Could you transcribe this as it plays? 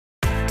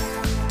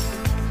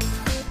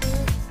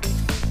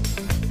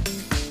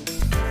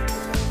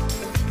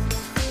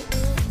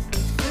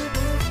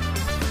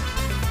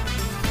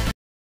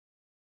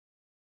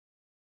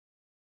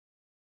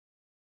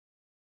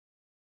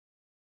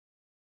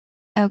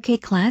Okay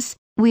class,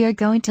 we are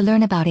going to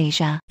learn about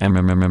Asia.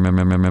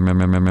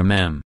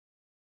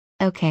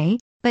 Okay,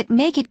 but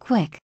make it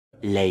quick.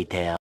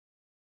 Later.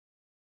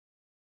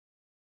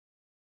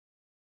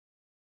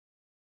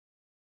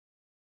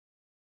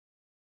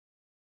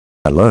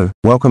 Hello,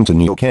 welcome to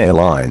New York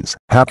Airlines.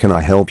 How can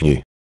I help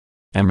you?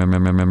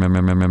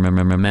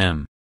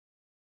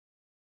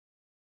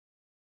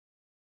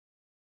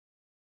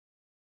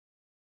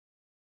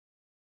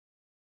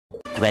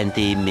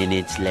 20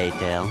 minutes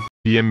later.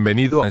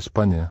 Bienvenido a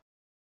España.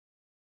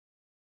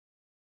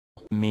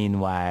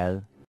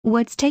 Meanwhile.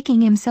 What's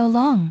taking him so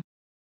long?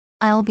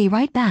 I'll be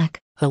right back.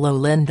 Hello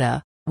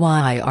Linda,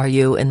 why are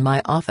you in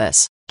my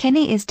office?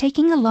 Kenny is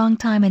taking a long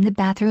time in the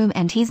bathroom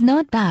and he's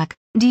not back.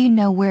 Do you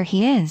know where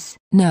he is?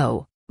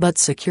 No, but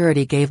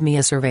security gave me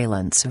a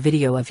surveillance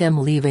video of him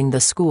leaving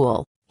the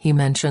school. He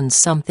mentioned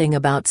something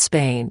about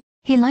Spain.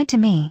 He lied to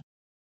me.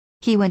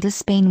 He went to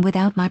Spain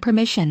without my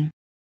permission.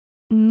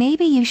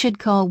 Maybe you should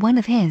call one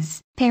of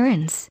his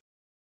parents.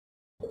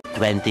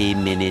 20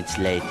 minutes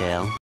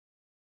later.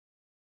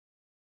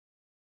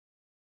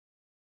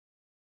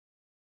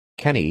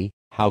 Kenny,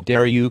 how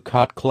dare you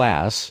cut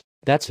class?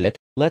 That's it,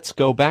 let's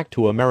go back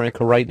to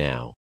America right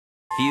now.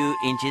 Few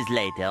inches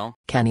later.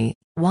 Kenny,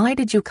 why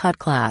did you cut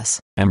class?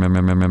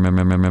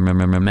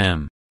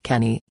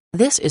 Kenny,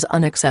 this is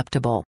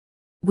unacceptable.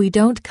 We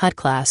don't cut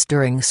class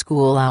during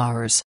school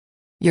hours.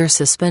 You're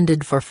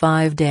suspended for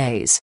 5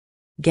 days.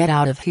 Get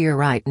out of here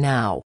right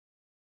now.